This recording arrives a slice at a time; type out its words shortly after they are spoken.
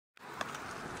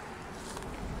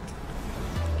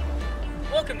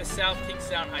Welcome to South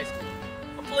Kingstown High School,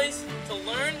 a place to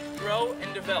learn, grow,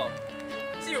 and develop.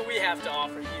 See what we have to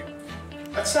offer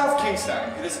you. At South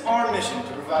Kingstown, it is our mission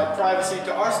to provide privacy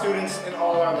to our students in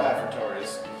all our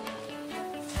laboratories.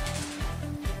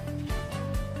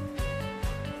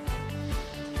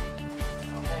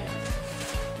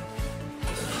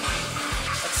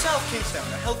 At South Kingstown,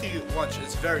 a healthy lunch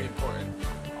is very important.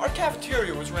 Our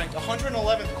cafeteria was ranked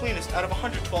 111th cleanest out of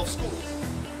 112 schools.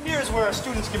 Here is where our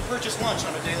students can purchase lunch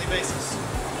on a daily basis.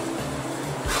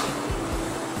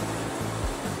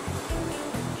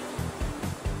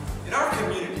 In our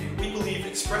community, we believe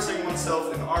expressing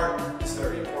oneself in art is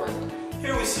very important.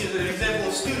 Here we see an example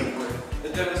of student work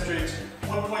that demonstrates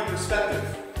one-point perspective.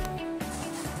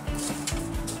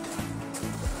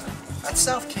 At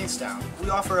South Kingstown, we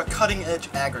offer a cutting-edge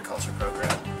agriculture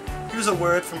program. Here's a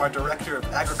word from our Director of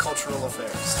Agricultural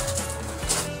Affairs.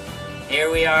 Here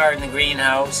we are in the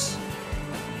greenhouse,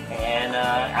 and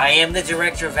I am the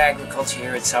Director of Agriculture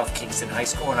here at South Kingston High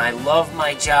School, and I love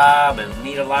my job and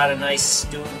meet a lot of nice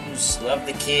students, love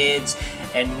the kids,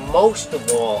 and most of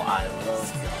all, I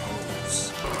love the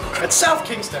hose. At South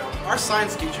Kingstown, our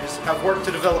science teachers have worked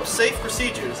to develop safe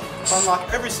procedures to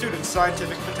unlock every student's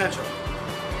scientific potential.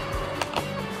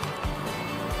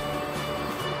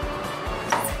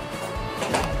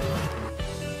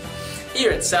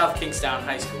 Here at South Kingstown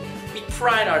High School, we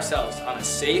pride ourselves on a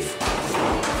safe,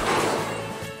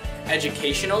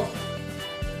 educational,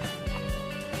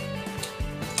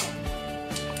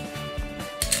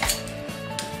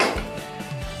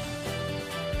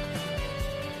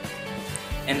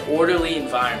 and orderly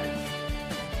environment.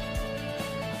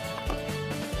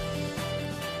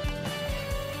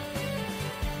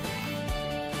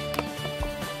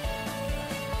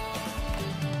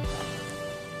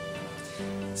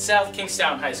 South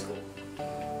Kingstown High School,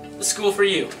 the school for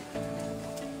you.